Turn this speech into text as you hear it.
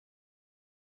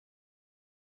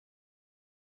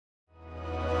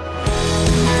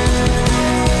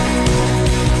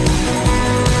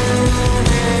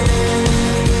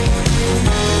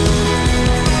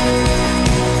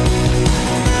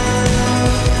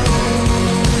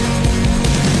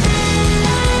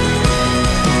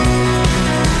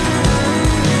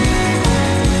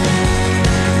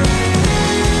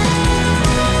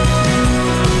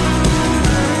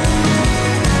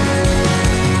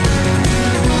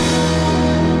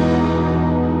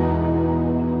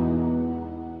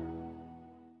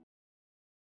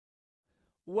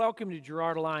welcome to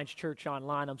Girard Alliance Church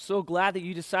Online. I'm so glad that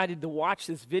you decided to watch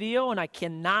this video, and I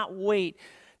cannot wait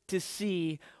to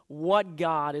see what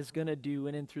God is going to do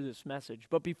in and through this message.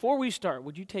 But before we start,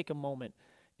 would you take a moment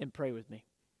and pray with me?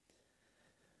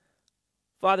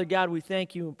 Father God, we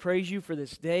thank you and praise you for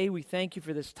this day. We thank you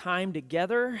for this time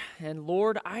together. And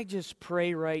Lord, I just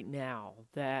pray right now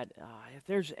that if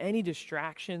there's any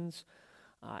distractions,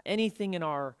 anything in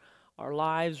our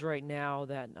lives right now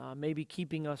that may be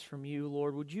keeping us from you,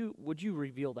 Lord, would you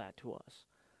reveal that to us?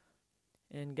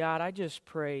 And God, I just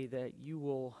pray that you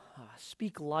will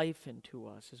speak life into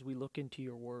us as we look into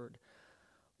your word.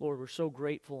 Lord, we're so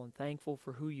grateful and thankful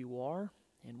for who you are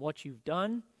and what you've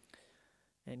done.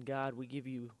 And God, we give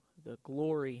you the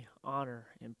glory, honor,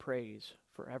 and praise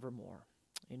forevermore.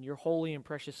 In your holy and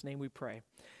precious name we pray.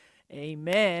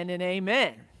 Amen and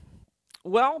amen.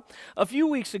 Well, a few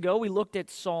weeks ago, we looked at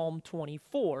Psalm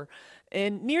 24,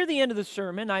 and near the end of the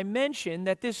sermon, I mentioned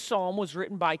that this psalm was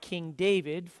written by King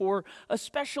David for a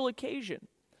special occasion.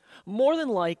 More than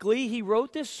likely, he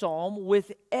wrote this psalm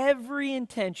with every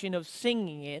intention of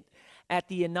singing it at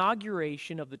the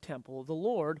inauguration of the temple of the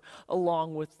Lord,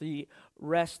 along with the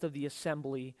rest of the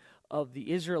assembly of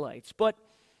the Israelites. But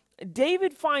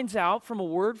David finds out from a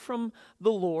word from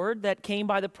the Lord that came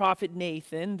by the prophet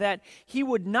Nathan that he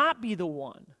would not be the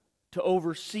one to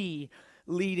oversee,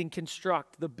 lead, and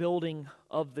construct the building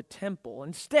of the temple.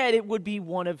 Instead, it would be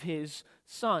one of his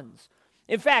sons.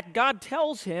 In fact, God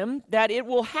tells him that it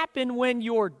will happen when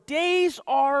your days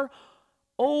are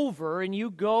over and you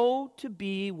go to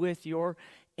be with your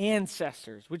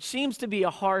ancestors, which seems to be a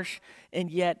harsh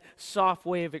and yet soft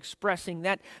way of expressing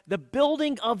that the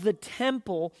building of the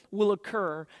temple will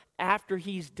occur after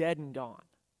he's dead and gone.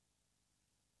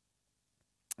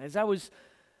 As I was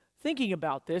thinking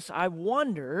about this, I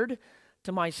wondered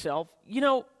to myself,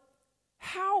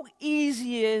 how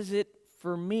easy is it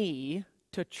for me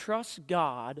to trust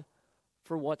God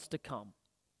for what's to come?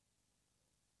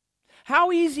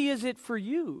 How easy is it for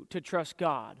you to trust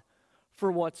God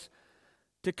for what's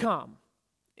to come?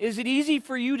 Is it easy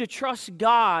for you to trust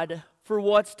God for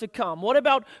what's to come? What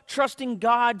about trusting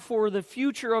God for the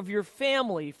future of your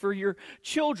family, for your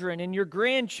children and your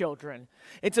grandchildren?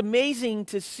 It's amazing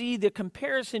to see the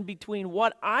comparison between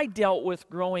what I dealt with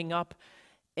growing up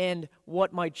and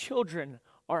what my children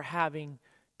are having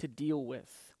to deal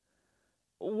with.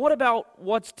 What about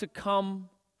what's to come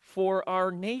for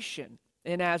our nation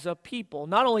and as a people?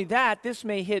 Not only that, this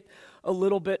may hit a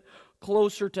little bit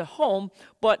closer to home,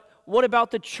 but what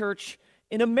about the church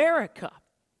in America?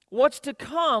 What's to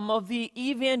come of the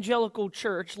evangelical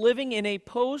church living in a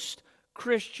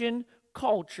post-Christian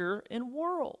culture and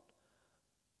world?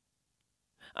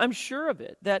 I'm sure of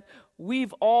it, that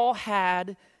we've all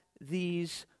had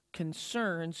these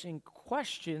concerns and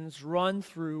questions run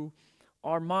through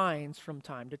our minds from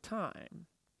time to time.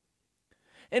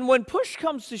 And when push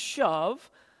comes to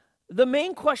shove, the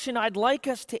main question I'd like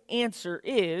us to answer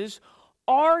is,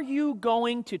 are you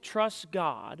going to trust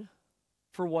God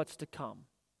for what's to come?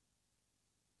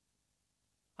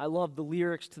 I love the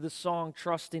lyrics to the song,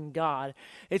 Trust in God.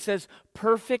 It says,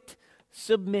 perfect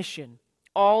submission,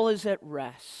 all is at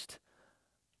rest.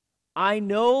 I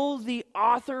know the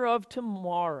author of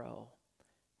tomorrow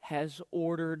has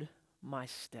ordered my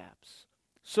steps.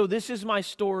 So this is my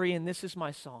story and this is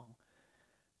my song,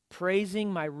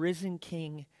 praising my risen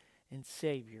King and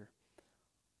Savior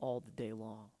all the day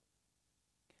long.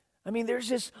 I mean, there's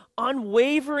this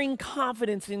unwavering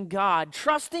confidence in God.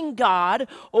 Trusting God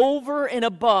over and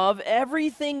above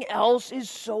everything else is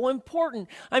so important.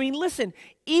 I mean, listen,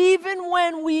 even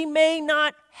when we may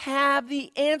not have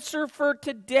the answer for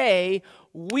today,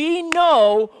 we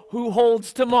know who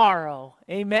holds tomorrow.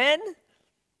 Amen?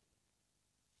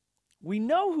 We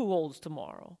know who holds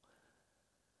tomorrow.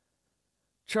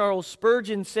 Charles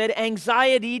Spurgeon said,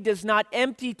 anxiety does not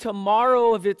empty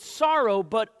tomorrow of its sorrow,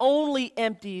 but only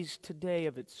empties today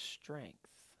of its strength.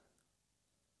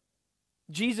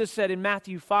 Jesus said in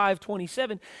Matthew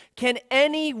 5:27, can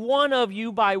any one of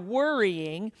you by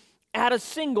worrying add a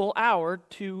single hour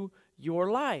to your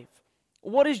life?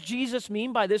 What does Jesus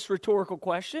mean by this rhetorical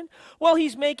question? Well,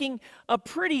 he's making a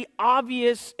pretty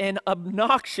obvious and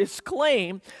obnoxious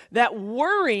claim that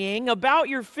worrying about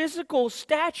your physical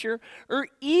stature or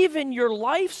even your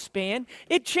lifespan,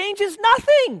 it changes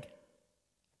nothing.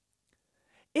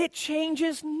 It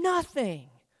changes nothing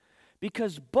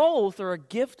because both are a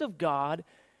gift of God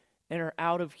and are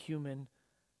out of human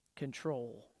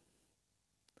control.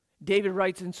 David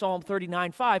writes in Psalm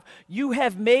 39:5, you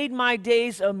have made my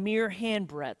days a mere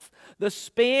handbreadth. The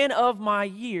span of my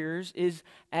years is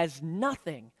as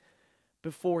nothing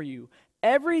before you.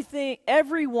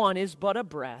 Everyone is but a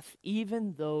breath,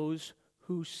 even those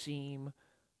who seem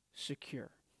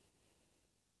secure.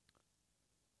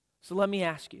 So let me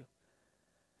ask you,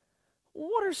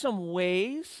 what are some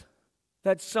ways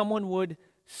that someone would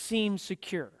seem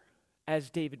secure, as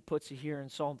David puts it here in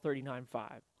Psalm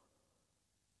 39:5?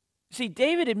 See,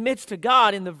 David admits to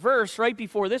God in the verse right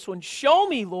before this one, "Show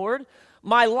me, Lord,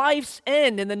 my life's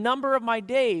end and the number of my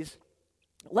days.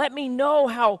 Let me know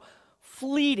how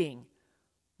fleeting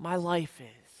my life is."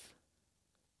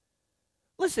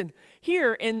 Listen,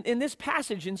 here in this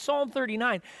passage in Psalm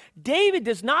 39, David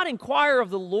does not inquire of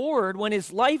the Lord when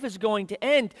his life is going to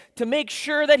end to make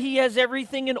sure that he has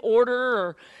everything in order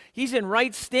or he's in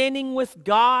right standing with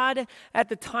God at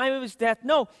the time of his death.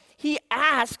 No, he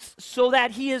asks so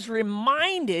that he is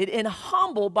reminded and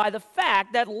humbled by the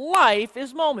fact that life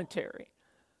is momentary.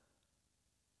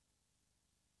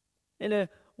 In a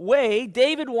way,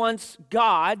 David wants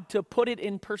God to put it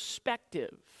in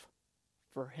perspective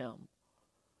for him.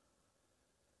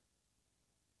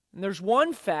 And there's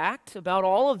one fact about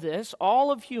all of this, all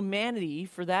of humanity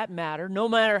for that matter, no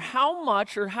matter how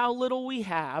much or how little we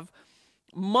have,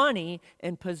 money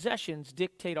and possessions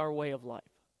dictate our way of life.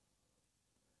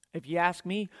 If you ask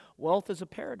me, wealth is a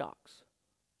paradox.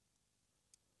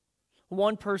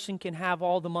 One person can have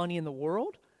all the money in the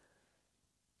world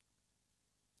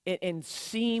and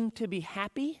seem to be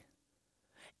happy,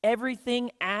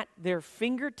 everything at their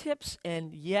fingertips,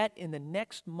 and yet in the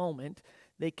next moment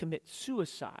they commit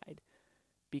suicide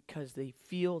because they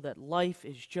feel that life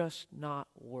is just not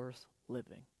worth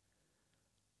living.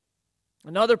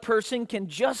 Another person can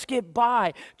just get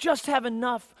by, just have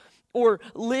enough, or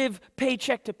live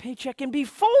paycheck to paycheck and be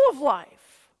full of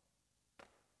life,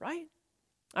 right?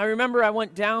 I remember I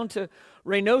went down to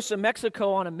Reynosa,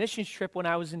 Mexico on a missions trip when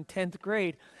I was in 10th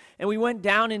grade, and we went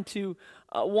down into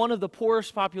one of the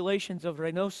poorest populations of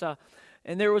Reynosa,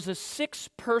 and there was a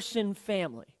 6-person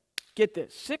family. Get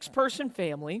this, 6-person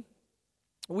family.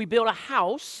 We built a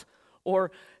house,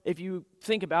 or if you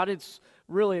think about it, it's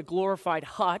really a glorified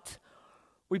hut.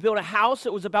 We built a house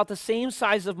that was about the same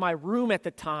size of my room at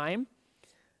the time,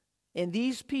 and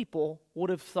these people would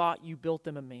have thought you built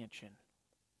them a mansion.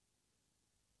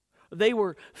 They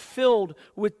were filled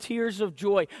with tears of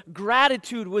joy.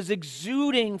 Gratitude was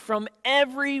exuding from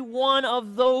every one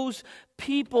of those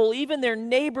people. Even their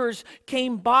neighbors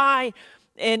came by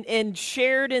and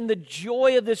shared in the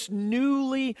joy of this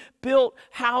newly built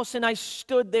house, and I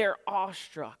stood there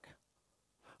awestruck,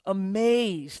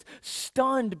 amazed,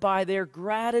 stunned by their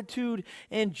gratitude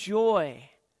and joy.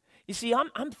 You see,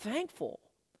 I'm thankful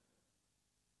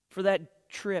for that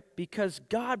trip because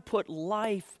God put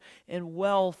life and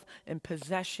wealth and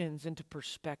possessions into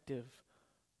perspective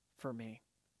for me.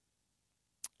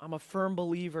 I'm a firm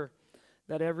believer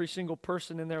that every single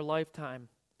person in their lifetime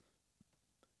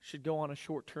should go on a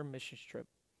short-term missions trip.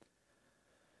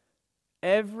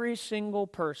 Every single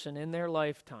person in their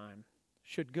lifetime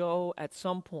should go at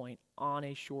some point on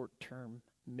a short-term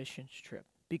missions trip.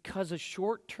 Because a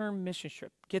short-term missions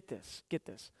trip, get this,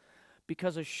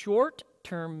 because a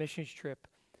short-term missions trip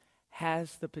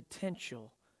has the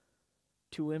potential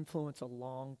to influence a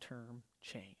long-term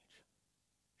change.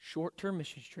 Short-term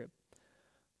missions trip,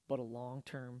 but a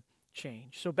long-term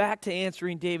change. So back to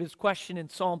answering David's question in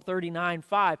Psalm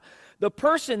 39:5. The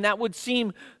person that would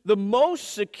seem the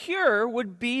most secure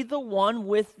would be the one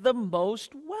with the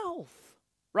most wealth,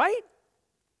 right?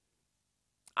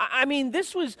 I mean,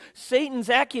 this was Satan's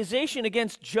accusation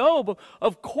against Job.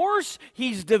 Of course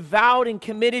he's devout and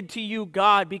committed to you,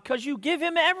 God, because you give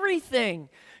him everything.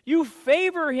 You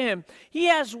favor him. He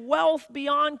has wealth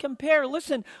beyond compare.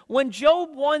 Listen, when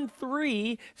Job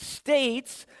 1:3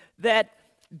 states that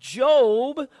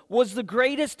Job was the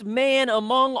greatest man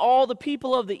among all the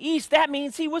people of the East, that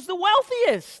means he was the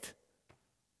wealthiest.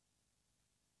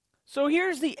 So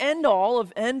here's the end-all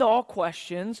of end-all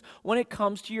questions when it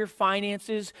comes to your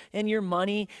finances and your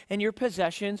money and your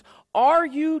possessions. Are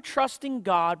you trusting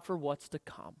God for what's to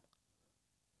come?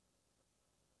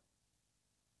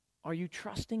 Are you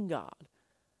trusting God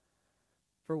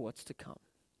for what's to come?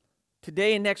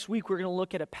 Today and next week, we're going to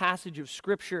look at a passage of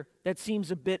Scripture that seems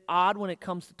a bit odd when it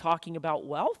comes to talking about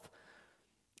wealth.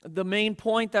 The main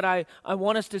point that I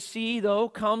want us to see, though,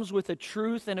 comes with a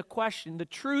truth and a question. The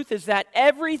truth is that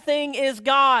everything is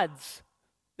God's.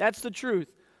 That's the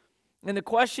truth. And the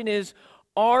question is,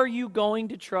 are you going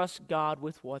to trust God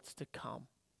with what's to come?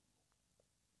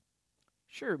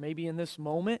 Sure, maybe in this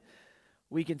moment,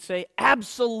 we can say,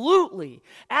 absolutely,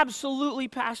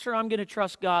 Pastor, I'm going to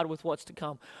trust God with what's to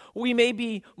come. We may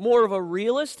be more of a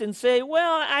realist and say,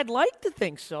 well, I'd like to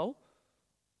think so.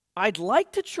 I'd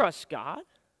like to trust God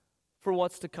for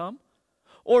what's to come.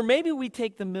 Or maybe we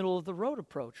take the middle of the road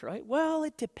approach, right? Well,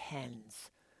 it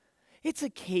depends. It's a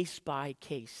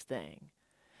case-by-case thing.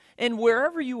 And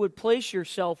wherever you would place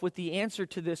yourself with the answer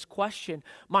to this question,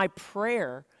 my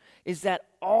prayer is that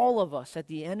all of us at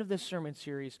the end of this sermon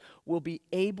series will be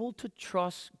able to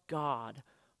trust God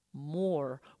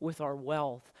more with our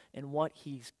wealth and what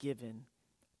He's given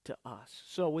to us.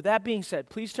 So with that being said,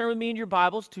 please turn with me in your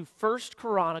Bibles to 1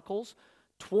 Chronicles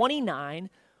 29,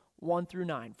 1 through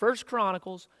 9. 1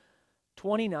 Chronicles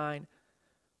 29,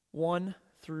 1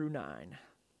 through 9.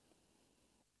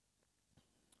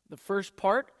 The first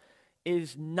part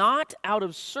is not out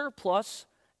of surplus,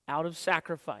 out of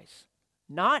sacrifice.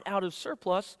 Not out of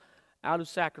surplus, out of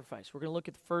sacrifice. We're going to look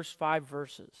at the first 5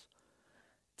 verses.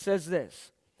 It says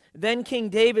this: Then King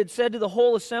David said to the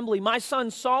whole assembly, My son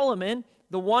Solomon,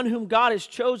 the one whom God has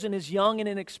chosen, is young and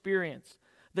inexperienced.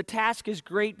 The task is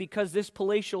great because this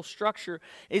palatial structure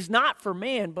is not for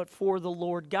man, but for the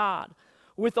Lord God.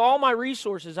 With all my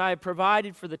resources I have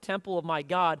provided for the temple of my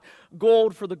God,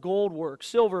 gold for the gold work,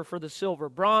 silver for the silver,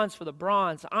 bronze for the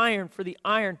bronze, iron for the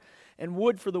iron, and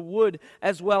wood for the wood,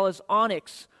 as well as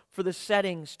onyx for the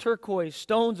settings, turquoise,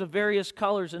 stones of various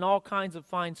colors, and all kinds of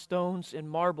fine stones and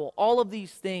marble. All of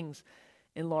these things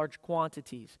in large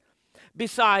quantities.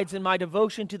 Besides, in my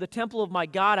devotion to the temple of my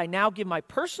God, I now give my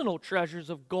personal treasures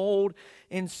of gold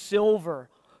and silver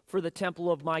for the temple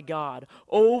of my God,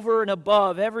 over and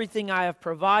above everything I have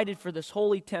provided for this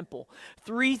holy temple.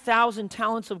 3,000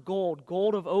 talents of gold,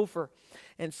 gold of Ophir,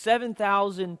 and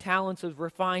 7,000 talents of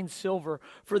refined silver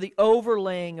for the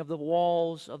overlaying of the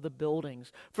walls of the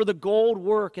buildings, for the gold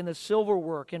work and the silver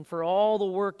work, and for all the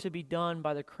work to be done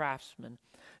by the craftsmen.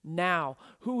 Now,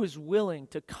 who is willing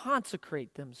to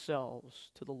consecrate themselves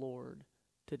to the Lord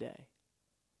today?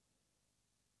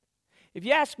 If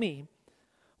you ask me,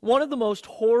 one of the most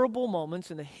horrible moments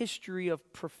in the history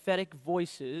of prophetic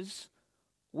voices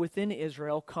within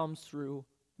Israel comes through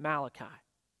Malachi.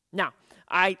 Now,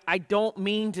 I don't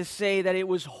mean to say that it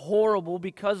was horrible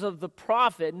because of the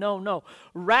prophet. No.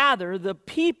 Rather, the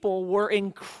people were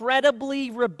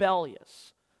incredibly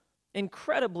rebellious.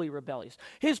 Incredibly rebellious.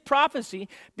 His prophecy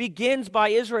begins by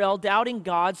Israel doubting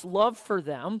God's love for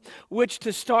them, which,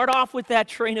 to start off with that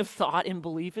train of thought and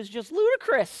belief, is just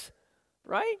ludicrous,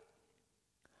 right?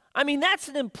 I mean, that's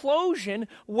an implosion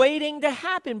waiting to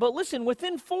happen. But listen,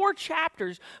 within 4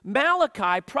 chapters,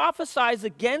 Malachi prophesies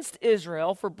against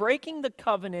Israel for breaking the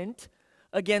covenant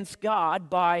against God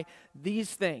by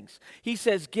these things. He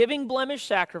says, giving blemished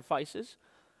sacrifices,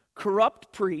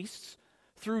 corrupt priests,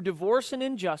 through divorce and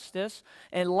injustice,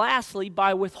 and lastly,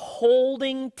 by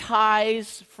withholding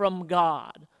tithes from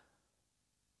God.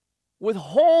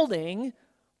 Withholding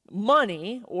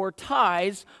money or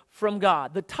tithes from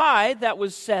God. The tithe that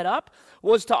was set up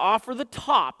was to offer the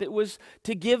top. It was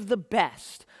to give the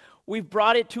best. We've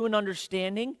brought it to an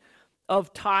understanding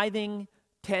of tithing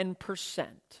 10%.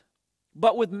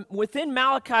 But within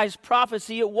Malachi's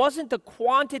prophecy, it wasn't the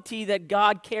quantity that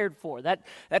God cared for, that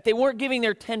they weren't giving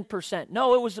their 10%.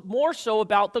 No, it was more so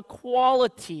about the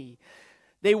quality.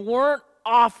 They weren't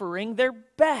offering their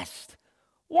best.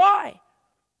 Why?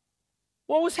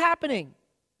 What was happening?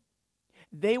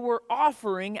 They were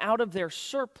offering out of their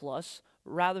surplus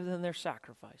rather than their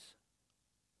sacrifice.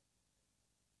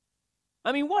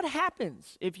 I mean, what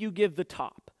happens if you give the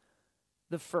top,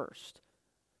 the first?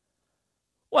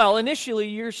 Well, initially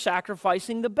you're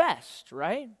sacrificing the best,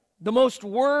 right? The most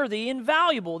worthy and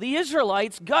valuable. The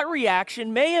Israelites' gut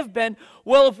reaction may have been,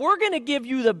 well, if we're going to give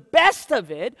you the best of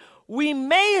it, we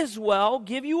may as well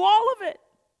give you all of it.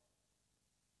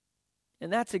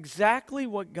 And that's exactly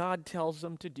what God tells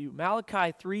them to do.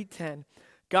 Malachi 3:10,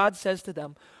 God says to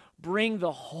them, bring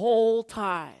the whole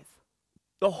tithe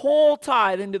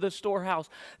into the storehouse,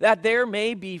 that there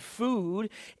may be food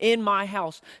in my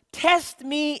house. Test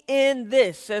me in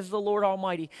this, says the Lord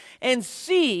Almighty, and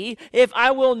see if I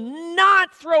will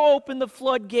not throw open the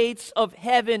floodgates of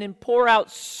heaven and pour out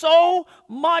so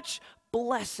much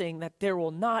blessing that there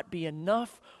will not be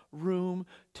enough room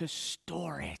to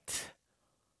store it.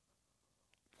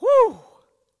 Whew!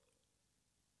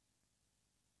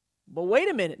 But wait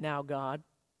a minute now, God.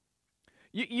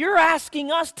 You're asking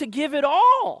us to give it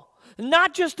all,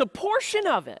 not just a portion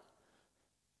of it.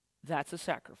 That's a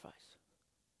sacrifice.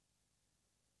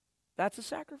 That's a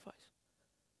sacrifice.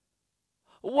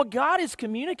 What God is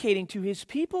communicating to His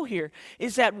people here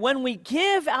is that when we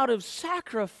give out of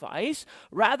sacrifice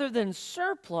rather than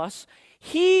surplus,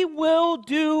 He will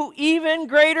do even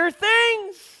greater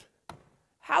things.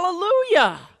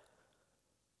 Hallelujah.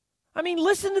 I mean,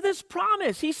 listen to this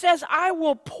promise. He says, I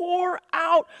will pour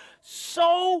out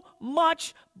so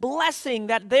much blessing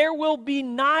that there will be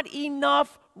not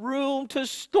enough room to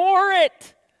store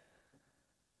it.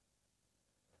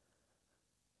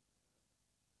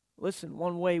 Listen,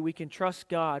 one way we can trust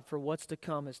God for what's to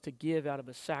come is to give out of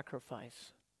a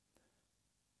sacrifice,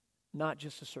 not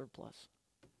just a surplus.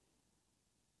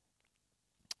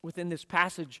 Within this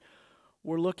passage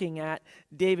we're looking at,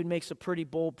 David makes a pretty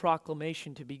bold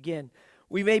proclamation to begin.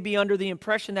 We may be under the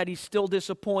impression that he's still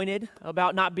disappointed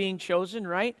about not being chosen,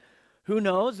 right? Who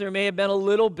knows? There may have been a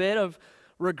little bit of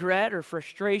regret or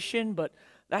frustration, but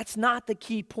that's not the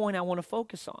key point I want to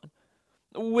focus on.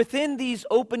 Within these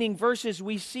opening verses,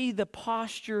 we see the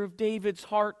posture of David's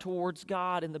heart towards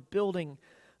God and the building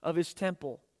of his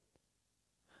temple.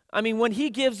 I mean, when he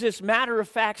gives this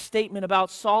matter-of-fact statement about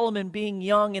Solomon being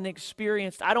young and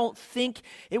experienced, I don't think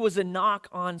it was a knock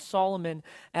on Solomon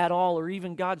at all, or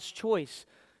even God's choice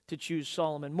to choose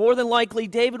Solomon. More than likely,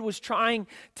 David was trying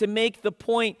to make the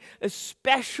point,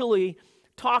 especially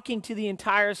talking to the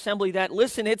entire assembly, that,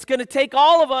 listen, it's going to take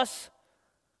all of us.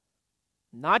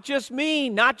 Not just me,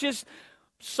 not just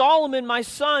Solomon, my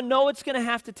son. No, it's going to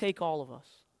have to take all of us.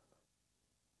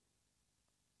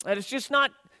 That it's just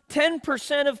not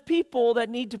 10% of people that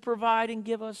need to provide and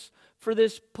give us for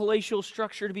this palatial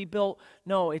structure to be built.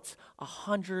 No, it's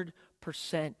 100%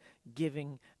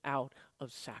 giving out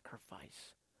of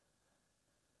sacrifice.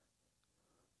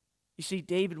 You see,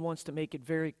 David wants to make it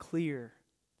very clear.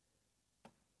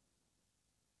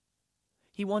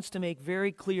 He wants to make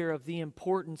very clear of the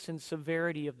importance and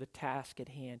severity of the task at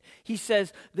hand. He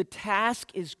says, the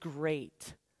task is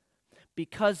great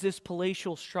because this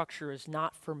palatial structure is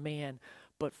not for man,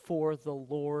 but for the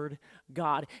Lord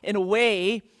God. In a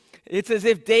way, it's as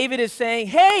if David is saying,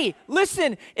 hey,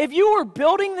 listen, if you were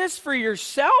building this for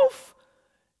yourself,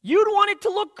 you'd want it to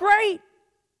look great.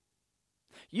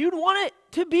 You'd want it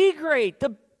to be great,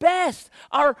 the best.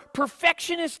 Our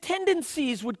perfectionist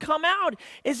tendencies would come out.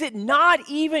 Is it not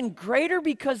even greater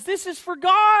because this is for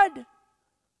God?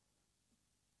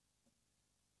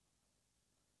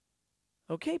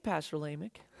 Okay, Pastor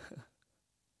Lamech.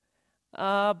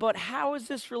 But how is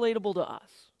this relatable to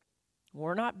us?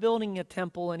 We're not building a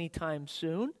temple anytime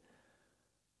soon.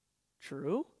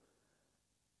 True.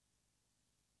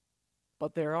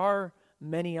 But there are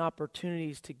many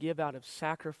opportunities to give out of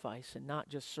sacrifice and not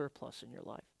just surplus in your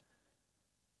life.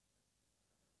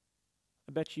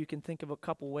 I bet you can think of a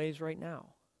couple ways right now.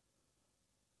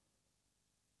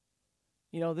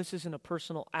 You know, this isn't a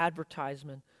personal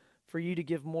advertisement for you to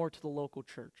give more to the local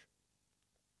church.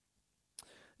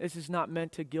 This is not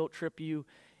meant to guilt trip you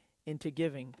into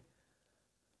giving.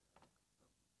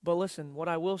 But listen, what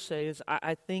I will say is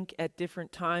I think at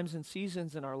different times and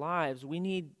seasons in our lives, we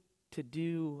need to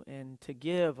do and to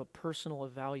give a personal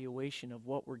evaluation of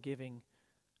what we're giving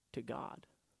to God.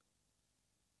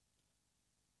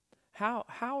 How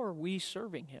are we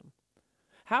serving Him?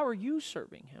 How are you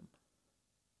serving Him?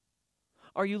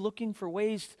 Are you looking for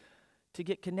ways to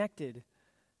get connected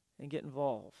and get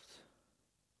involved?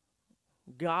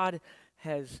 God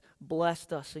has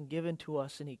blessed us and given to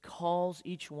us, and He calls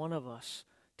each one of us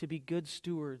to be good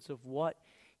stewards of what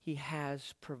He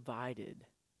has provided.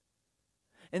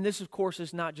 And this, of course,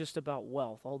 is not just about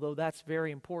wealth, although that's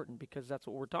very important because that's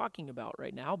what we're talking about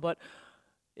right now, but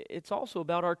it's also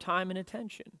about our time and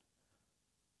attention.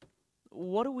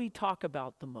 What do we talk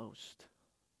about the most?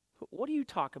 What do you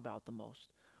talk about the most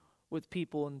with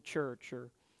people in church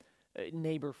or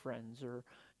neighbor friends or,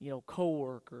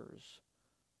 coworkers?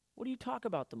 What do you talk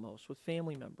about the most with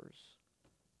family members?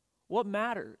 What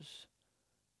matters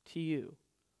to you?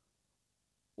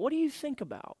 What do you think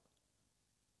about?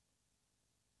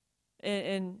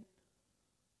 And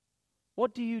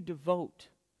what do you devote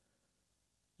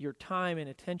your time and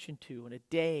attention to in a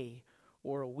day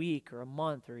or a week or a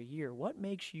month or a year? What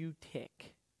makes you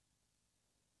tick?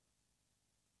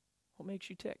 What makes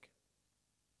you tick?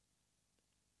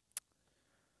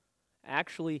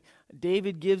 Actually,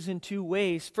 David gives in two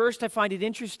ways. First, I find it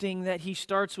interesting that he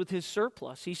starts with his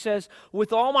surplus. He says,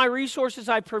 with all my resources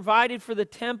I provided for the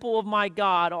temple of my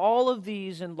God, all of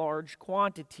these in large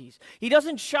quantities. He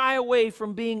doesn't shy away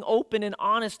from being open and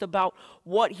honest about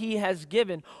what he has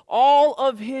given. All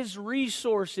of his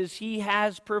resources he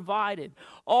has provided.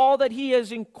 All that he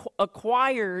has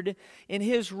acquired in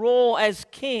his role as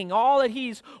king, all that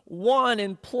he's won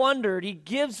and plundered, he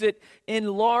gives it in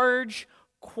large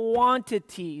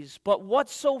quantities. But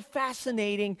what's so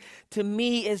fascinating to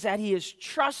me is that he is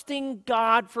trusting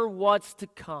God for what's to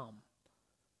come.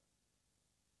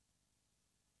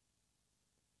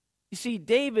 You see,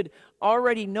 David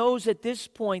already knows at this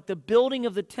point the building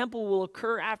of the temple will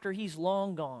occur after he's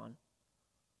long gone.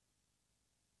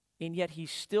 And yet he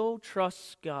still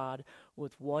trusts God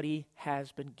with what he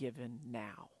has been given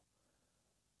now.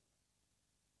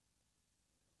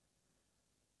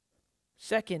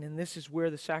 Second, and this is where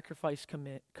the sacrifice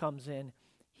comes in,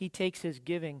 he takes his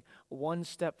giving one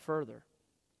step further.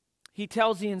 He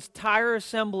tells the entire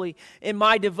assembly, in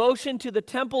my devotion to the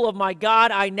temple of my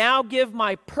God, I now give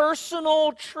my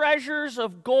personal treasures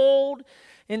of gold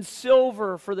and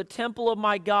silver for the temple of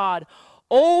my God,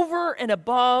 over and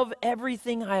above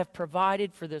everything I have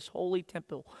provided for this holy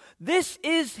temple. This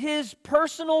is his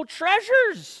personal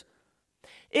treasures.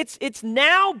 It's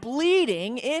now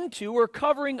bleeding into or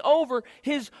covering over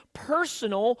his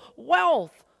personal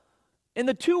wealth. And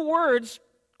the two words,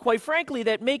 quite frankly,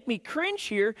 that make me cringe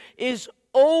here is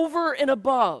over and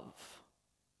above.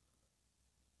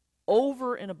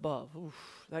 Over and above.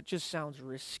 Oof, that just sounds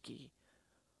risky.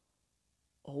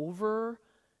 Over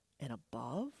and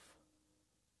above?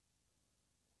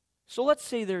 So let's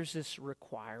say there's this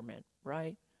requirement,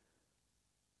 right?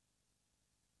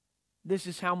 This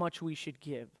is how much we should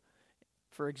give.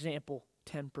 For example,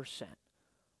 10%.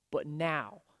 But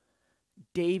now,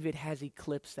 David has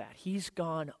eclipsed that. He's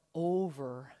gone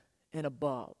over and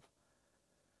above.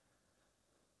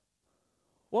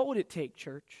 What would it take,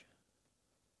 church?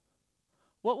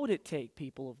 What would it take,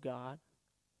 people of God,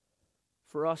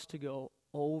 for us to go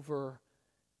over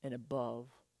and above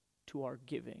to our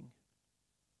giving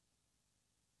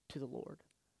to the Lord?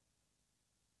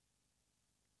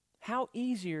 How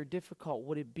easy or difficult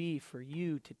would it be for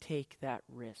you to take that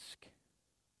risk?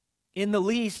 In the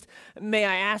least, may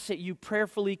I ask that you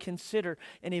prayerfully consider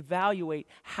and evaluate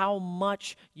how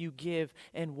much you give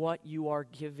and what you are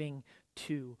giving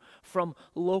to. From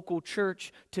local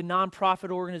church to nonprofit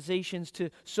organizations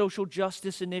to social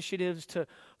justice initiatives to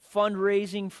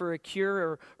fundraising for a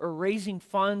cure or raising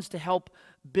funds to help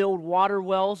build water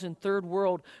wells in third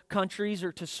world countries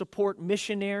or to support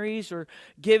missionaries or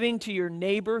giving to your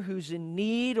neighbor who's in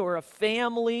need or a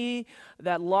family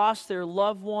that lost their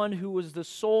loved one who was the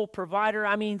sole provider.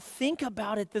 I mean, think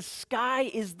about it. The sky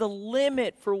is the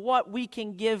limit for what we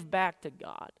can give back to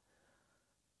God.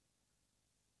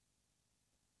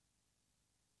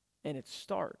 And it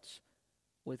starts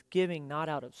with giving not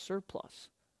out of surplus,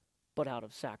 but out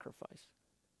of sacrifice.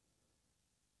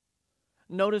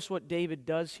 Notice what David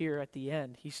does here at the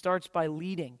end. He starts by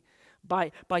leading,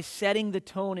 by setting the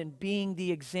tone and being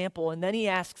the example. And then he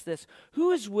asks this,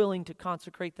 who is willing to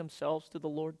consecrate themselves to the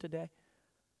Lord today?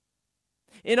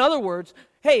 In other words,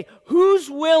 hey, who's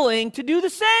willing to do the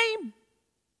same?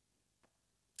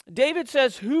 David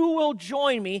says, who will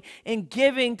join me in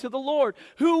giving to the Lord?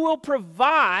 Who will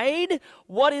provide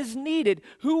what is needed?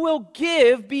 Who will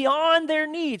give beyond their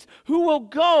needs? Who will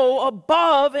go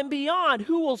above and beyond?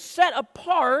 Who will set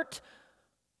apart?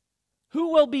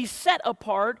 Who will be set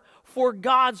apart for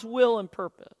God's will and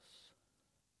purpose?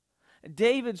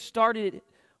 David started it.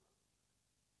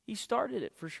 He started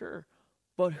it for sure.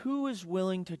 But who is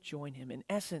willing to join him? In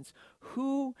essence,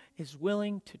 who is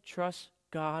willing to trust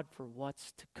God for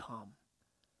what's to come?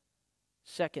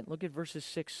 Second, look at verses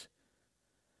 6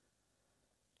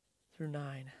 through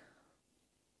 9.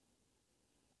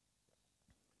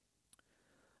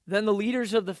 Then the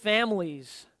leaders of the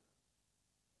families,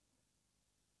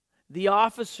 the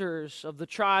officers of the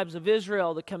tribes of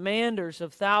Israel, the commanders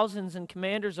of thousands and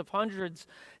commanders of hundreds,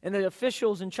 and the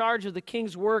officials in charge of the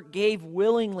king's work gave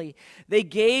willingly. They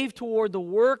gave toward the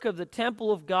work of the temple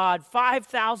of God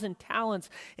 5,000 talents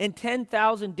and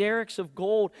 10,000 derricks of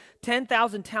gold,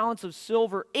 10,000 talents of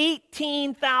silver,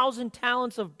 18,000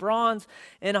 talents of bronze,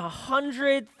 and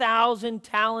 100,000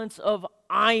 talents of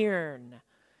iron.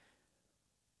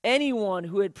 Anyone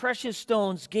who had precious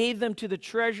stones gave them to the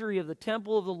treasury of the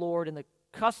temple of the Lord in the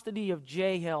custody of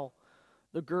Jehiel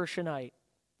the Gershonite.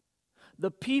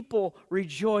 The people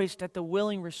rejoiced at the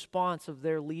willing response of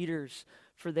their leaders,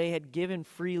 for they had given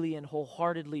freely and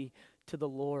wholeheartedly to the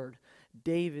Lord.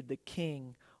 David the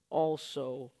king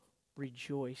also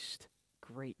rejoiced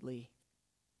greatly.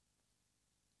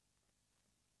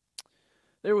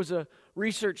 There was a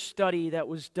research study that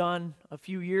was done a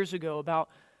few years ago about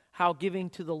how giving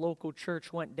to the local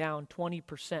church went down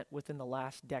 20% within the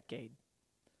last decade.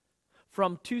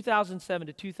 From 2007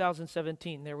 to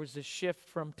 2017, there was this shift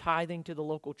from tithing to the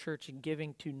local church and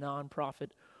giving to nonprofit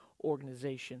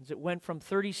organizations. It went from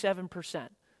 37%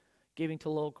 giving to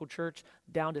local church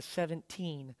down to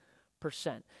 17%.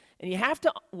 And you have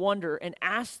to wonder and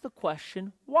ask the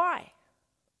question, why?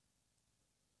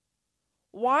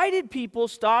 Why did people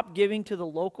stop giving to the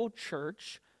local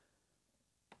church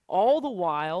All the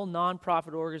while,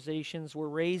 nonprofit organizations were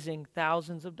raising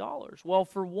thousands of dollars. Well,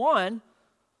 for one,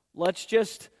 let's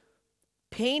just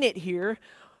paint it here.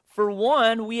 For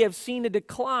one, we have seen a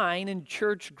decline in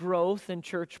church growth and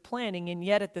church planting, and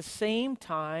yet at the same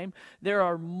time, there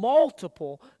are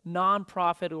multiple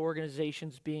nonprofit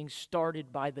organizations being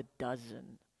started by the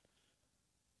dozen.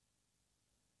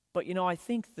 But I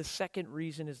think the second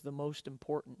reason is the most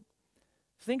important.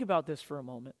 Think about this for a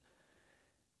moment.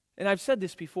 And I've said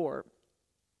this before.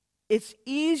 It's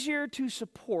easier to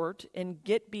support and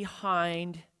get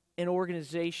behind an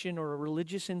organization or a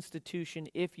religious institution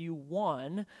if you,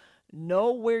 one,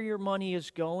 know where your money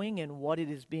is going and what it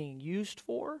is being used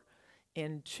for,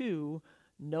 and two,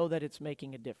 know that it's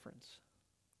making a difference.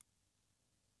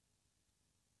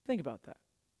 Think about that.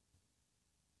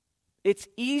 It's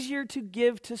easier to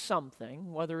give to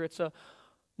something, whether it's a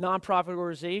nonprofit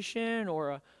organization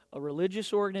or a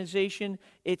religious organization.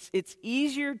 It's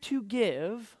easier to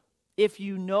give if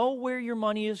you know where your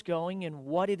money is going and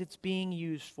what it's being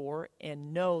used for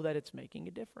and know that it's making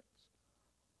a difference.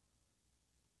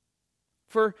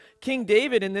 For King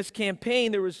David in this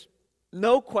campaign, there was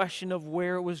no question of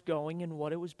where it was going and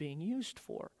what it was being used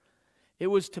for. It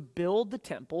was to build the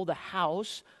temple, the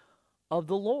house of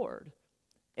the Lord.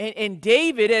 And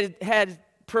David had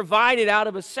provided out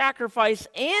of a sacrifice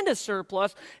and a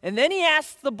surplus, and then he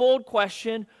asked the bold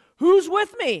question, who's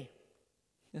with me?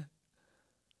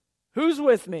 Who's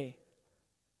with me?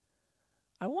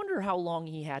 I wonder how long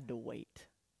he had to wait.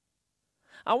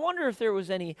 I wonder if there was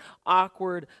any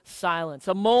awkward silence,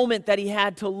 a moment that he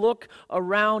had to look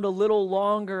around a little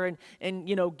longer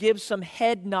and give some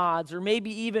head nods or maybe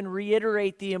even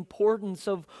reiterate the importance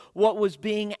of what was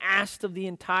being asked of the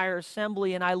entire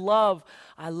assembly. And I love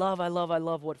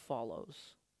what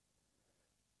follows.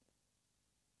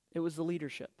 It was the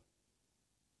leadership.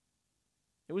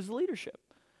 It was the leadership.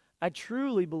 I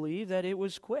truly believe that it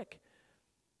was quick.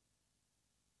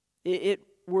 It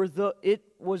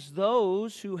was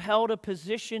those who held a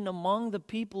position among the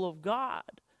people of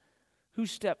God who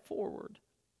stepped forward.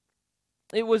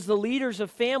 It was the leaders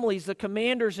of families, the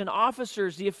commanders and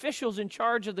officers, the officials in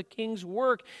charge of the king's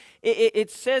work. It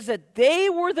says that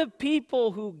they were the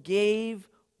people who gave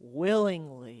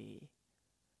willingly.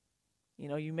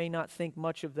 You may not think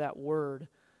much of that word,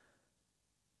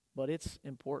 but it's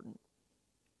important.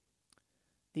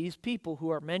 These people who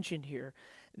are mentioned here,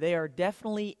 they are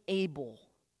definitely able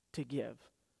to give.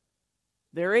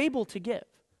 They're able to give.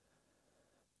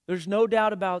 There's no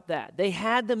doubt about that. They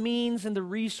had the means and the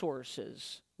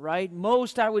resources, right?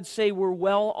 Most, I would say, were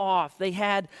well off. They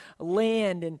had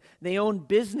land and they owned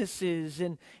businesses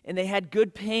and they had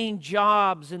good paying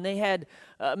jobs and they had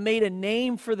made a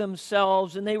name for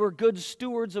themselves and they were good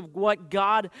stewards of what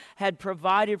God had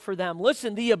provided for them.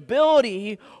 Listen, the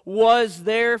ability was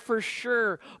there for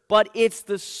sure, but it's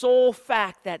the sole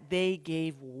fact that they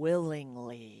gave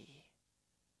willingly.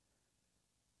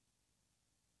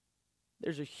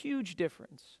 There's a huge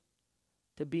difference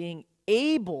to being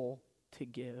able to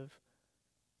give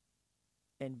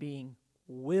and being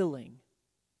willing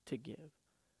to give.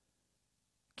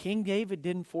 King David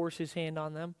didn't force his hand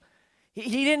on them.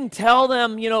 He didn't tell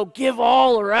them, give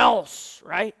all or else,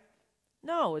 right?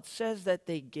 No, it says that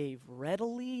they gave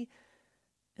readily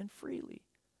and freely.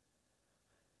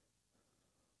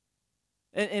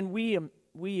 And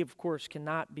we, of course,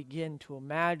 cannot begin to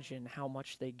imagine how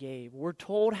much they gave. We're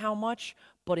told how much,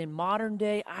 but in modern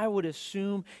day, I would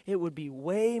assume it would be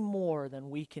way more than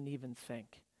we can even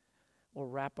think or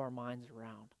wrap our minds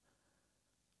around.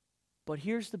 But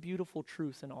here's the beautiful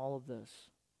truth in all of this.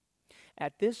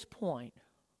 At this point,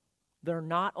 they're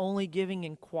not only giving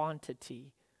in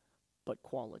quantity, but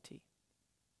quality.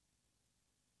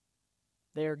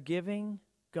 They're giving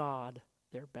God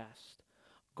their best.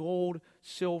 Gold,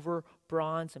 silver,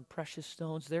 bronze, and precious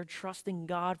stones. They're trusting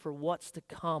God for what's to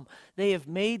come. They have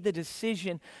made the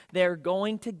decision they're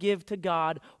going to give to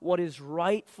God what is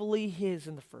rightfully His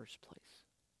in the first place.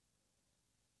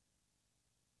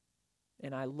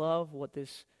 And I love what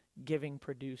this giving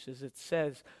produces. It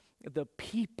says, the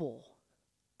people,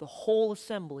 the whole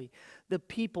assembly, the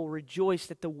people rejoiced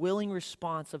at the willing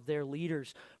response of their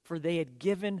leaders, for they had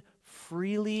given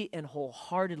freely and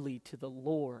wholeheartedly to the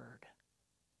Lord.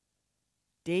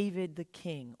 David the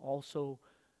king also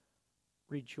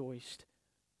rejoiced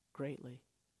greatly.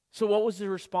 So what was the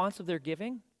response of their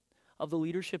giving, of the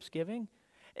leadership's giving?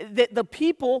 That the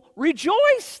people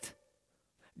rejoiced.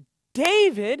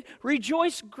 David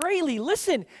rejoiced greatly.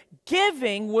 Listen,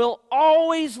 giving will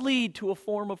always lead to a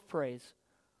form of praise.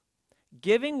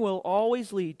 Giving will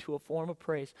always lead to a form of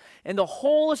praise. And the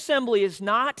whole assembly is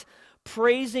not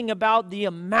praising about the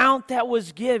amount that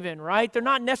was given, right? They're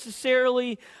not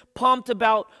necessarily pumped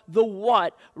about the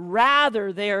what.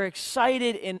 Rather, they are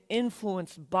excited and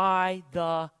influenced by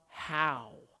the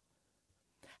how.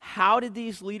 How did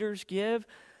these leaders give?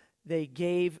 They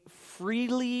gave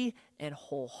freely and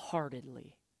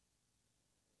wholeheartedly.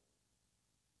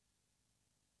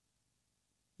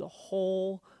 The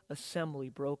whole assembly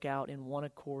broke out in one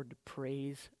accord to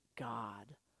praise God.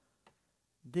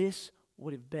 This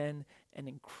would have been an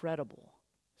incredible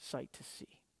sight to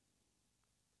see.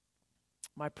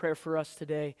 My prayer for us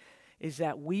today is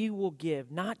that we will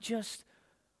give not just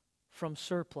from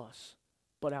surplus,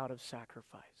 but out of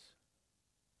sacrifice.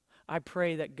 I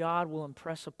pray that God will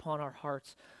impress upon our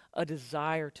hearts a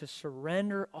desire to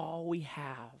surrender all we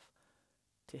have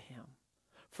to Him.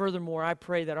 Furthermore, I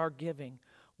pray that our giving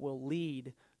will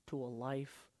lead to a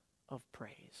life of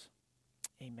praise.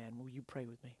 Amen. Will you pray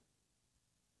with me?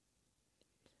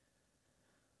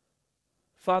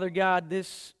 Father God,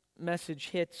 this message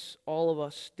hits all of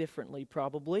us differently,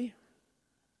 probably.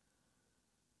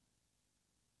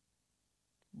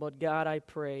 But God, I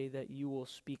pray that you will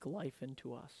speak life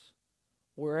into us.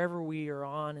 Wherever we are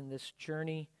on in this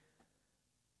journey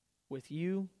with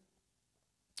you,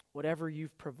 whatever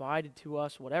you've provided to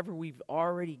us, whatever we've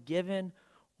already given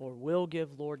or will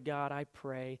give, Lord God, I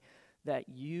pray that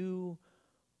you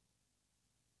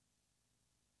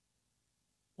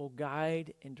will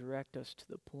guide and direct us to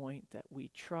the point that we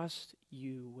trust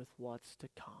you with what's to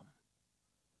come.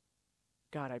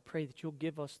 God, I pray that you'll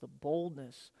give us the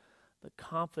boldness, the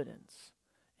confidence,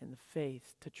 and the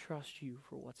faith to trust you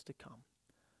for what's to come.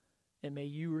 And may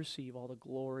you receive all the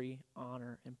glory,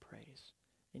 honor, and praise.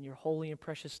 In your holy and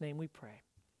precious name we pray.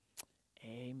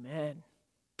 Amen.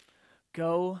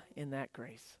 Go in that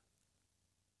grace.